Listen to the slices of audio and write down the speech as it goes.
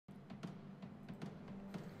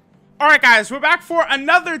Alright guys, we're back for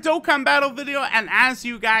another Dokkan battle video, and as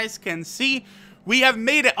you guys can see, we have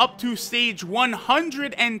made it up to stage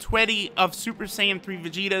 120 of Super Saiyan 3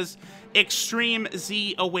 Vegeta's Extreme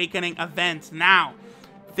Z Awakening event. Now,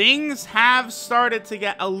 things have started to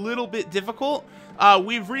get a little bit difficult.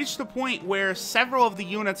 We've reached the point where several of the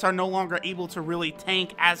units are no longer able to really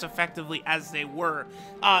tank as effectively as they were.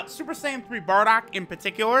 Super Saiyan 3 Bardock in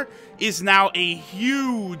particular is now a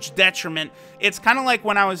huge detriment. It's kind of like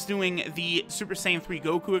when I was doing the Super Saiyan 3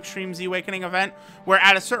 Goku Extreme Z Awakening event, where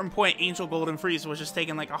at a certain point Angel Golden Freeze was just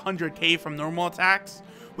taking like 100k from normal attacks.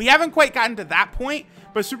 We haven't quite gotten to that point,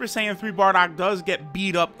 but Super Saiyan 3 Bardock does get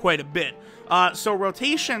beat up quite a bit. So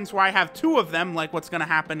rotations where I have two of them, like what's going to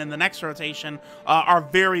happen in the next rotation, are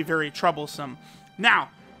very, very troublesome. Now,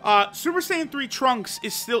 Super Saiyan 3 Trunks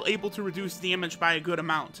is still able to reduce damage by a good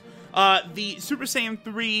amount. The Super Saiyan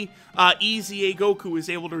 3 EZA Goku is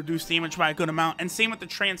able to reduce damage by a good amount, and same with the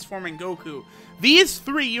Transforming Goku. These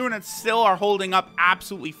three units still are holding up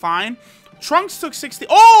absolutely fine. Trunks took 60...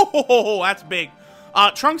 Oh, that's big.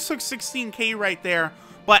 Trunks took 16k right there.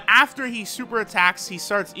 But after he super attacks, he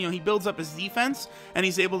starts, he builds up his defense, and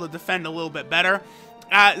he's able to defend a little bit better.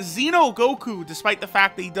 Xeno Goku, despite the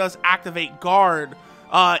fact that he does activate Guard,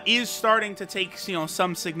 is starting to take,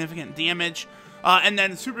 some significant damage. And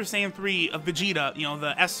then Super Saiyan 3 Vegeta,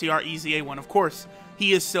 the SCR EZA one, of course,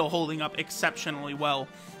 he is still holding up exceptionally well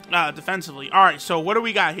defensively. All right, so what do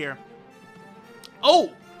we got here?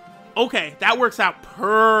 Oh, okay, that works out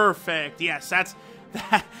perfect. Yes,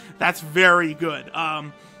 that's very good.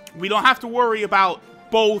 We don't have to worry about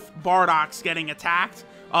both Bardocks getting attacked.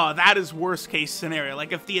 That is worst case scenario.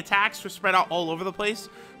 Like, if the attacks were spread out all over the place,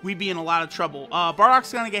 we'd be in a lot of trouble.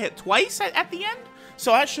 Bardock's gonna get hit twice at the end,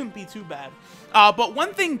 so that shouldn't be too bad. But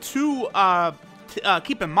one thing to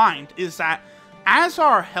keep in mind is that as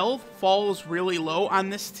our health falls really low on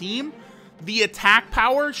this team, the attack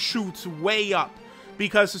power shoots way up,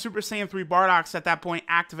 because the Super Saiyan 3 Bardocks at that point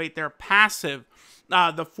activate their passive,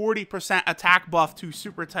 the 40% attack buff to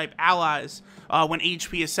super type allies when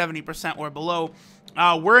HP is 70% or below.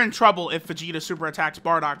 We're in trouble if Vegeta super attacks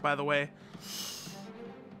Bardock, by the way.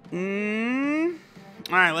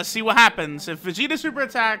 Alright, let's see what happens. If Vegeta super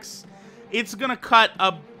attacks, it's gonna cut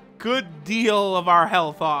a good deal of our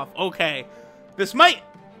health off. Okay, this might...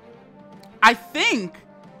 I think...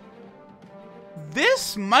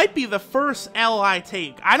 this might be the first L I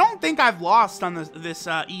take. I don't think I've lost on this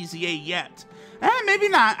EZA yet. Maybe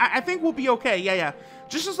not. I think we'll be okay. Yeah.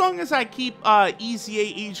 Just as long as I keep EZA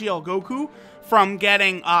AGL Goku from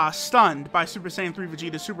getting stunned by Super Saiyan 3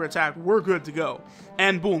 Vegeta super attack, we're good to go.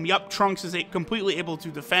 And boom, yup, Trunks is completely able to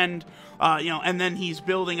defend, and then he's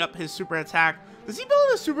building up his super attack. Does he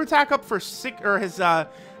build his super attack up for his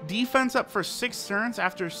defense up for 6 turns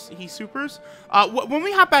after he supers? When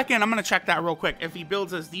we hop back in, I'm going to check that real quick. If he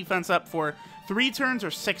builds his defense up for 3 turns or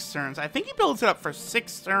 6 turns. I think he builds it up for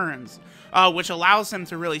 6 turns, which allows him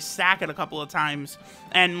to really stack it a couple of times.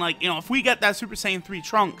 And, if we get that Super Saiyan 3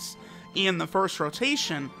 Trunks in the first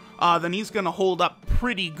rotation, then he's going to hold up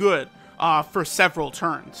pretty good for several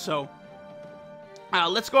turns. So,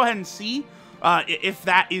 let's go ahead and see if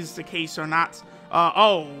that is the case or not.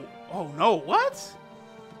 Oh no, what?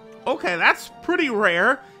 Okay, that's pretty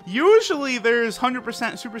rare. Usually there's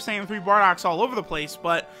 100% Super Saiyan 3 Bardocks all over the place,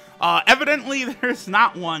 but evidently there's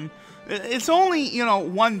not one. It's only,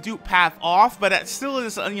 one dupe path off, but it still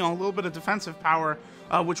is, a little bit of defensive power,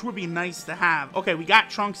 which would be nice to have. Okay, we got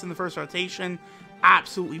Trunks in the first rotation.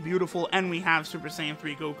 Absolutely beautiful. And we have Super Saiyan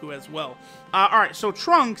 3 Goku as well. Alright, so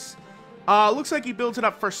Trunks, looks like he built it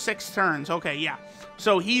up for 6 turns. Okay, yeah.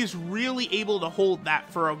 So he's really able to hold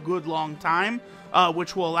that for a good long time,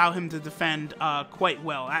 which will allow him to defend quite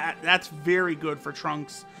well. That's very good for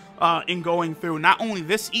Trunks in going through not only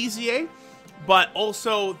this EZA, but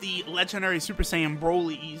also the legendary Super Saiyan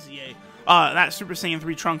Broly EZA. That Super Saiyan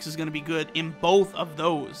 3 Trunks is going to be good in both of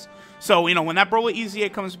those. So, when that Broly EZA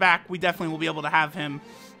comes back, we definitely will be able to have him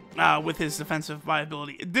with his defensive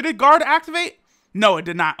viability. Did it Guard activate? No, it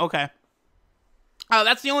did not. Okay.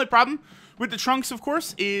 That's the only problem with the Trunks, of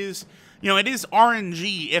course, is, it is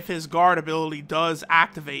RNG if his Guard ability does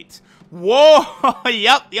activate. Whoa!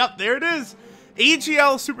 Yep, there it is.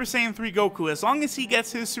 AGL Super Saiyan 3 Goku. As long as he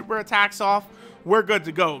gets his super attacks off, we're good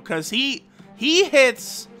to go. Because he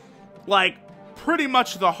hits, pretty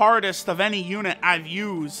much the hardest of any unit I've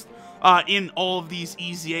used in all of these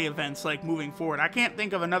EZA events, moving forward. I can't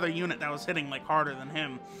think of another unit that was hitting, harder than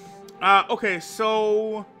him. Okay,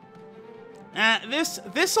 so...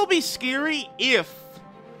 this will be scary if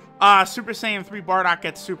Super Saiyan 3 Bardock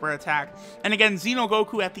gets super attack. And again,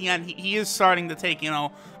 Xenogoku at the end, he is starting to take, you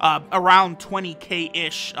know, around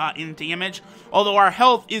 20k-ish in damage. Although our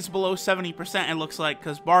health is below 70%, it looks like,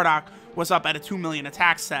 because Bardock was up at a 2 million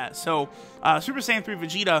attack stat. So, Super Saiyan 3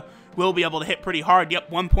 Vegeta will be able to hit pretty hard.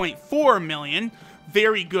 Yep, 1.4 million.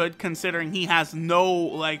 Very good, considering he has no,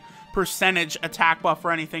 like, percentage attack buff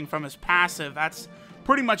or anything from his passive. That's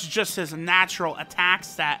pretty much just his natural attack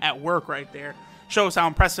stat at work right there. Shows how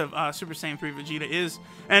impressive Super Saiyan 3 Vegeta is.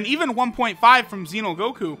 And even 1.5 from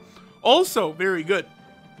Xenogoku, also very good.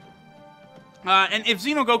 And if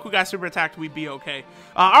Xenogoku got super attacked, we'd be okay.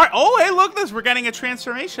 Alright, oh, hey, look at this. We're getting a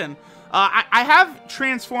transformation. I have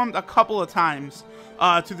transformed a couple of times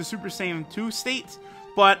to the Super Saiyan 2 state,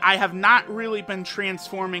 but I have not really been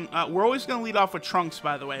transforming. We're always going to lead off with Trunks,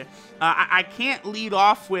 by the way. I can't lead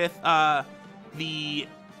off with the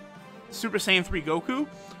Super Saiyan 3 Goku.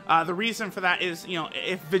 The reason for that is, you know,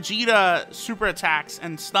 if Vegeta super attacks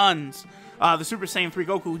and stuns the Super Saiyan 3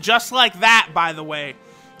 Goku, just like that, by the way,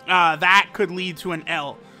 that could lead to an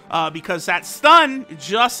L. Because that stun,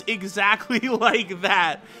 just exactly like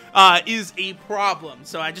that, is a problem.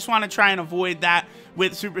 So I just want to try and avoid that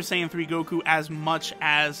with Super Saiyan 3 Goku as much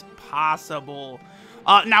as possible.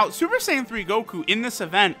 Now, Super Saiyan 3 Goku, in this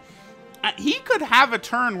event, he could have a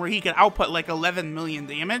turn where he could output like 11 million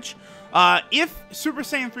damage. If Super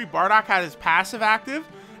Saiyan 3 Bardock had his passive active,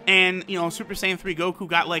 and, you know, Super Saiyan 3 Goku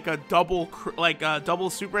got like a double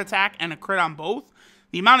super attack and a crit on both,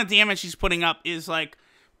 the amount of damage he's putting up is like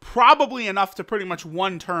probably enough to pretty much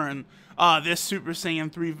one turn this Super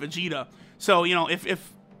Saiyan 3 Vegeta. So, you know,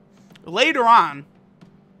 if later on,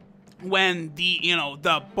 when the, you know,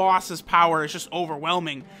 the boss's power is just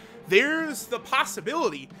overwhelming, there's the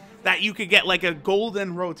possibility that you could get like a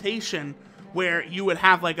golden rotation where you would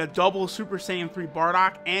have like a double Super Saiyan 3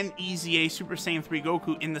 Bardock and easy A Super Saiyan 3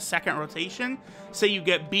 Goku in the second rotation. Say you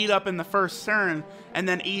get beat up in the first turn, and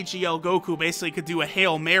then AGL Goku basically could do a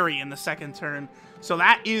Hail Mary in the second turn. So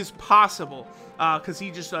that is possible, because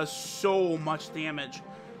he just does so much damage.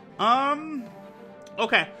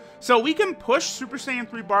 Okay, so we can push Super Saiyan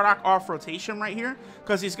 3 Bardock off rotation right here,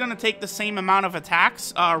 because he's going to take the same amount of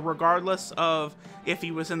attacks, regardless of if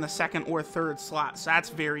he was in the second or third slot. So that's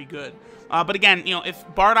very good. But again, you know, if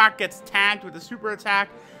Bardock gets tagged with a super attack,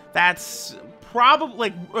 that's probably,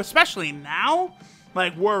 like, especially now,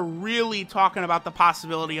 like, we're really talking about the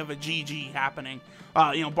possibility of a GG happening.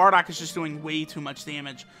 You know, Bardock is just doing way too much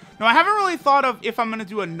damage. Now, I haven't really thought of if I'm going to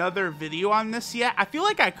do another video on this yet. I feel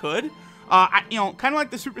like I could. You know, kind of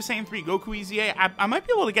like the Super Saiyan 3 Goku EZA, I might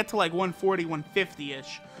be able to get to like 140,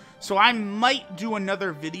 150-ish. So I might do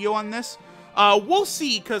another video on this. We'll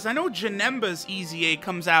see, because I know Janemba's EZA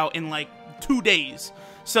comes out in like 2 days.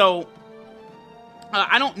 So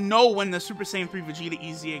I don't know when the Super Saiyan 3 Vegeta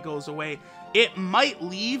EZA goes away. It might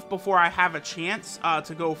leave before I have a chance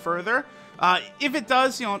to go further. If it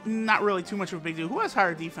does, you know, not really too much of a big deal. Who has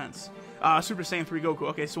higher defense? Super Saiyan 3 Goku.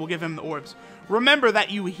 Okay, so we'll give him the orbs. Remember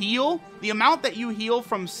that you heal, the amount that you heal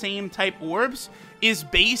from same type orbs is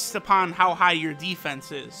based upon how high your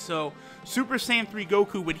defense is. So Super Saiyan 3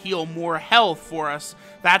 Goku would heal more health for us.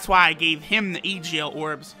 That's why I gave him the AGL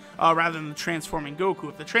orbs rather than the Transforming Goku.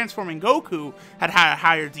 If the Transforming Goku had had a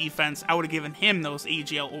higher defense, I would have given him those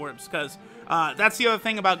AGL orbs, because that's the other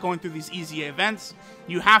thing about going through these EZA events.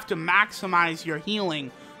 You have to maximize your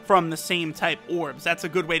healing from the same type orbs. That's a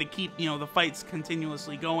good way to keep, you know, the fights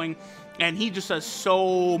continuously going. And he just does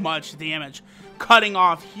so much damage, cutting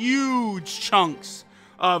off huge chunks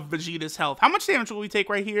of Vegeta's health. How much damage will we take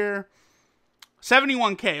right here?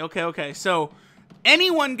 71k. Okay. So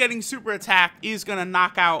anyone getting super attacked is going to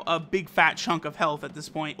knock out a big fat chunk of health at this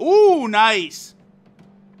point. Ooh, nice.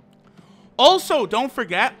 Also, don't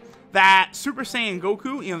forget that Super Saiyan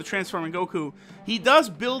Goku, you know, the Transforming Goku, he does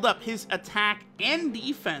build up his attack and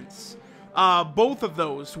defense, both of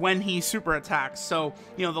those, when he super attacks. So,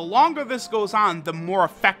 you know, the longer this goes on, the more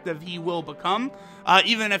effective he will become.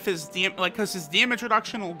 Even if his because his damage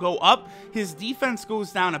reduction will go up, his defense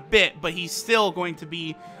goes down a bit, but he's still going to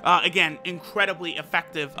be, again, incredibly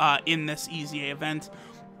effective in this EZA event.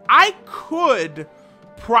 I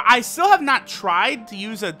still have not tried to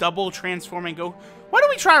use a double Transforming Goku. Why don't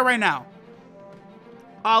we try it right now?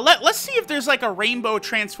 Let's see if there's like a rainbow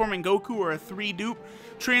Transforming Goku or a 3-dupe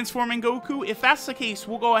Transforming Goku. If that's the case,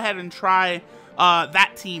 we'll go ahead and try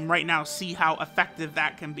that team right now, see how effective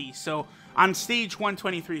that can be. So on stage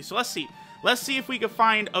 123. So let's see. Let's see if we can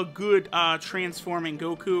find a good Transforming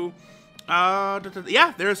Goku.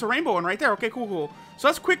 Yeah, there's a rainbow one right there. Okay, cool. So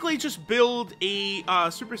let's quickly just build a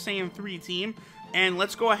Super Saiyan 3 team, and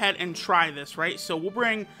let's go ahead and try this, right? So we'll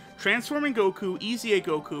bring Transforming Goku, Easy A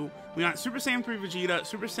Goku. We want Super Saiyan 3 Vegeta,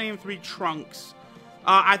 Super Saiyan 3 Trunks.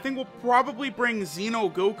 I think we'll probably bring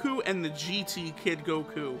Xeno Goku and the GT Kid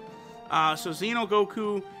Goku. So Xeno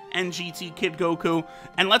Goku and GT Kid Goku.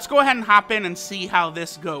 And let's go ahead and hop in and see how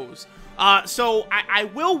this goes. So I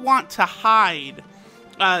will want to hide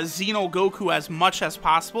Xeno Goku as much as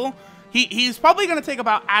possible. He's probably going to take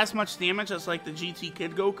about as much damage as like the GT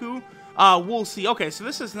Kid Goku. We'll see. Okay, so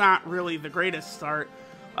this is not really the greatest start.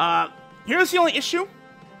 Here's the only issue.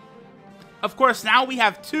 Of course, now we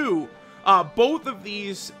have both of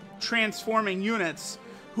these transforming units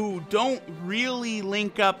who don't really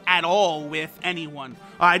link up at all with anyone.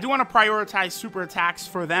 I do want to prioritize super attacks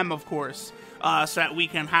for them, of course, so that we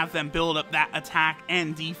can have them build up that attack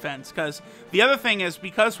and defense. Because the other thing is,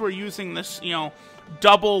 because we're using this, you know,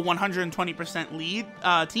 double 120% lead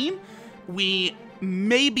team, we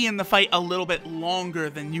may be in the fight a little bit longer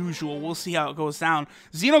than usual. We'll see how it goes down.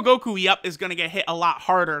 Xeno Goku, yep, is going to get hit a lot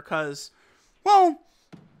harder because, well,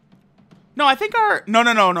 no, I think our... No.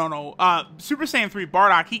 Super Saiyan 3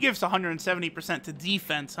 Bardock, he gives 170% to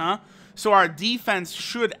defense, huh? So our defense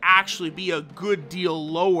should actually be a good deal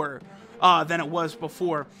lower than it was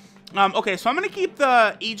before. Okay, so I'm going to keep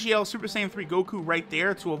the AGL Super Saiyan 3 Goku right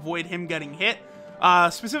there to avoid him getting hit.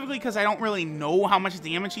 Specifically because I don't really know how much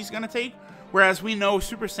damage he's going to take. Whereas we know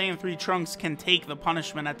Super Saiyan 3 Trunks can take the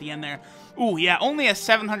punishment at the end there. Ooh, yeah, only a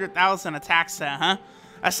 700,000 attack set, huh?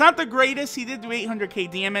 That's not the greatest. He did do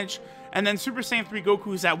 800k damage. And then Super Saiyan 3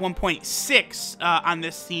 Goku is at 1.6 on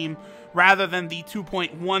this team, rather than the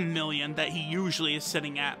 2.1 million that he usually is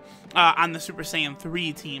sitting at on the Super Saiyan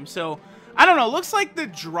 3 team. So, I don't know. Looks like the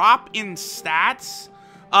drop in stats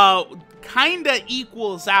kind of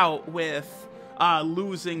equals out with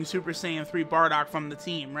losing Super Saiyan 3 Bardock from the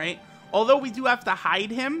team, right? Although we do have to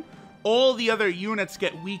hide him, all the other units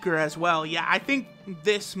get weaker as well. Yeah, I think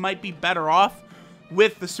this might be better off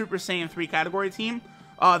with the Super Saiyan 3 category team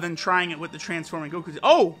than trying it with the Transforming Goku.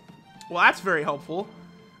 Oh, well, that's very helpful.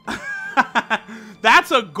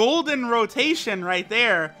 That's a golden rotation right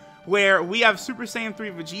there, where we have Super Saiyan 3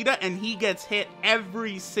 Vegeta, and he gets hit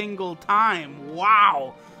every single time.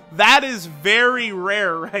 Wow. That is very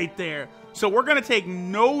rare right there. So we're going to take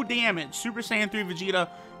no damage. Super Saiyan 3 Vegeta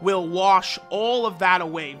will wash all of that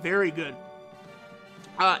away. Very good.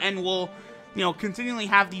 And we'll, you know, continually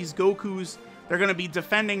have these Gokus. They're going to be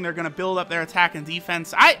defending. They're going to build up their attack and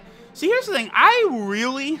defense. See, here's the thing. I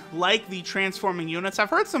really like the transforming units. I've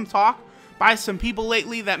heard some talk by some people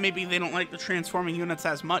lately that maybe they don't like the transforming units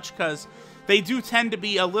as much because they do tend to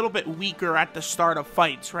be a little bit weaker at the start of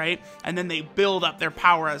fights, right? And then they build up their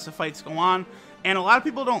power as the fights go on. And a lot of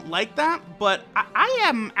people don't like that, but I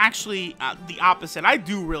am actually the opposite. I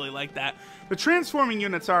do really like that. The transforming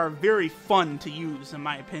units are very fun to use, in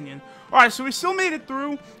my opinion. Alright, so we still made it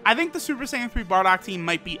through. I think the Super Saiyan 3 Bardock team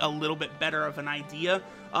might be a little bit better of an idea,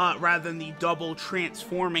 rather than the double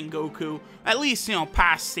transforming Goku, at least, you know,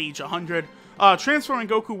 past stage 100. Transforming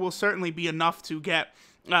Goku will certainly be enough to get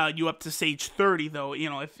you up to stage 30, though, you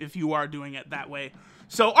know, if you are doing it that way.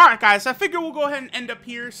 So, alright guys, I figure we'll go ahead and end up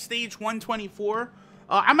here, stage 124.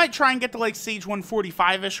 I might try and get to like stage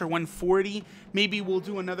 145-ish or 140. Maybe we'll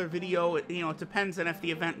do another video. You know, it depends on if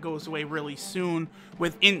the event goes away really soon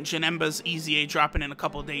with Int Janemba's Easy A dropping in a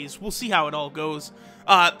couple days. We'll see how it all goes.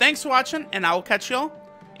 Thanks for watching, and I will catch y'all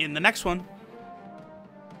in the next one.